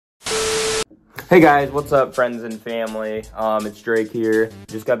Hey guys, what's up friends and family? It's Drake here.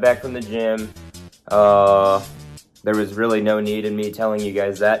 Just got back from the gym. There was really no need in me telling you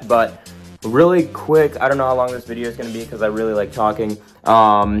guys that, but really quick, I don't know how long this video is going to be because I really like talking.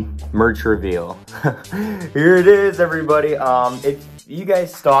 Merch reveal. Here it is, everybody. If you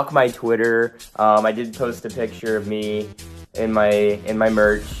guys stalk my Twitter, I did post a picture of me in my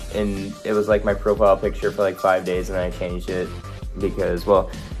merch, and it was like my profile picture for like 5 days, and then I changed it because,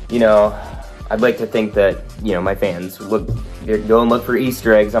 well, you know, I'd like to think that, you know, my fans would go and look for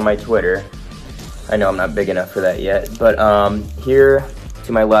Easter eggs on my Twitter. I know I'm not big enough for that yet, but here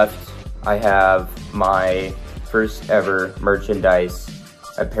to my left, I have my first ever merchandise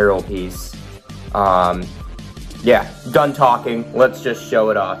apparel piece. Yeah, done talking. Let's just show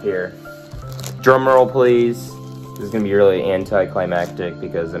it off here. Drum roll, please. This is gonna be really anticlimactic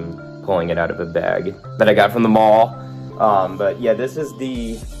because I'm pulling it out of a bag that I got from the mall. But yeah, this is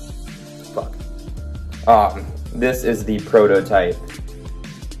the this is the prototype.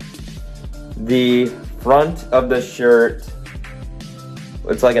 The front of the shirt,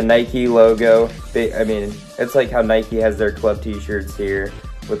 it's like a Nike logo. I mean, it's like how Nike has their club t-shirts here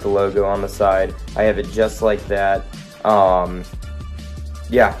with the logo on the side. I have it just like that.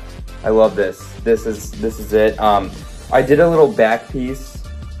 Yeah, I love this. This is it. I did a little back piece.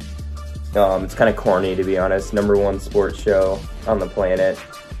 It's kind of corny, to be honest. #1 sports show on the planet.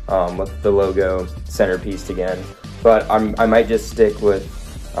 With the logo centerpiece again, but I might just stick with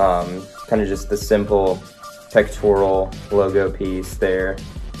kind of just the simple pectoral logo piece there.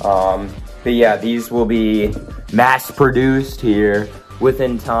 But yeah, these will be mass produced here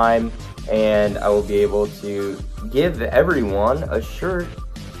within time, and I will be able to give everyone a shirt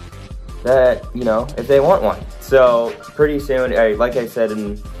that, you know, if they want one. So pretty soon, like I said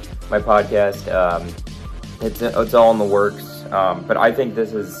in my podcast, it's all in the works. But I think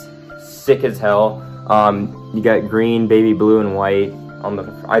this is sick as hell. You got green, baby blue, and white on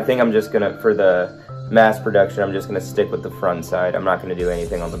the. I think I'm just gonna, for the mass production, I'm just gonna stick with the front side. I'm not gonna do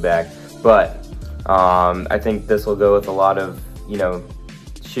anything on the back. But I think this will go with a lot of, you know,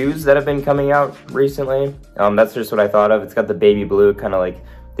 shoes that have been coming out recently. That's just what I thought of. It's got the baby blue, kind of like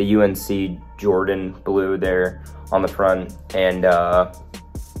the UNC Jordan blue there on the front, and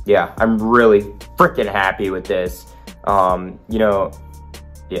yeah, I'm really freaking happy with this. You know,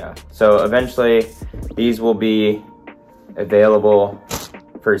 yeah, so eventually these will be available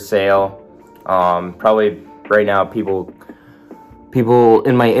for sale. Probably right now people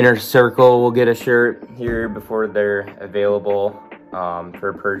in my inner circle will get a shirt here before they're available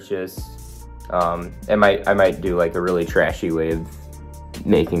for purchase. I might do like a really trashy way of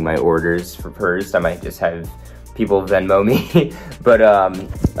making my orders for first. I might just have people Venmo me, but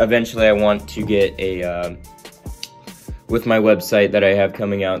eventually I want to get a with my website that I have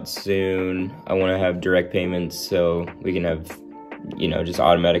coming out soon, I want to have direct payments so we can have, you know, just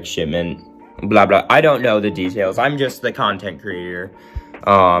automatic shipment, blah blah. I don't know the details, I'm just the content creator,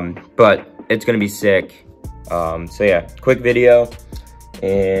 but it's gonna be sick. So yeah, quick video,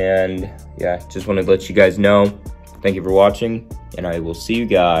 and yeah, just wanted to let you guys know. Thank you for watching, and I will see you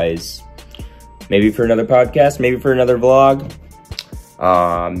guys maybe for another podcast, maybe for another vlog.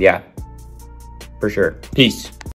 Yeah, for sure. Peace.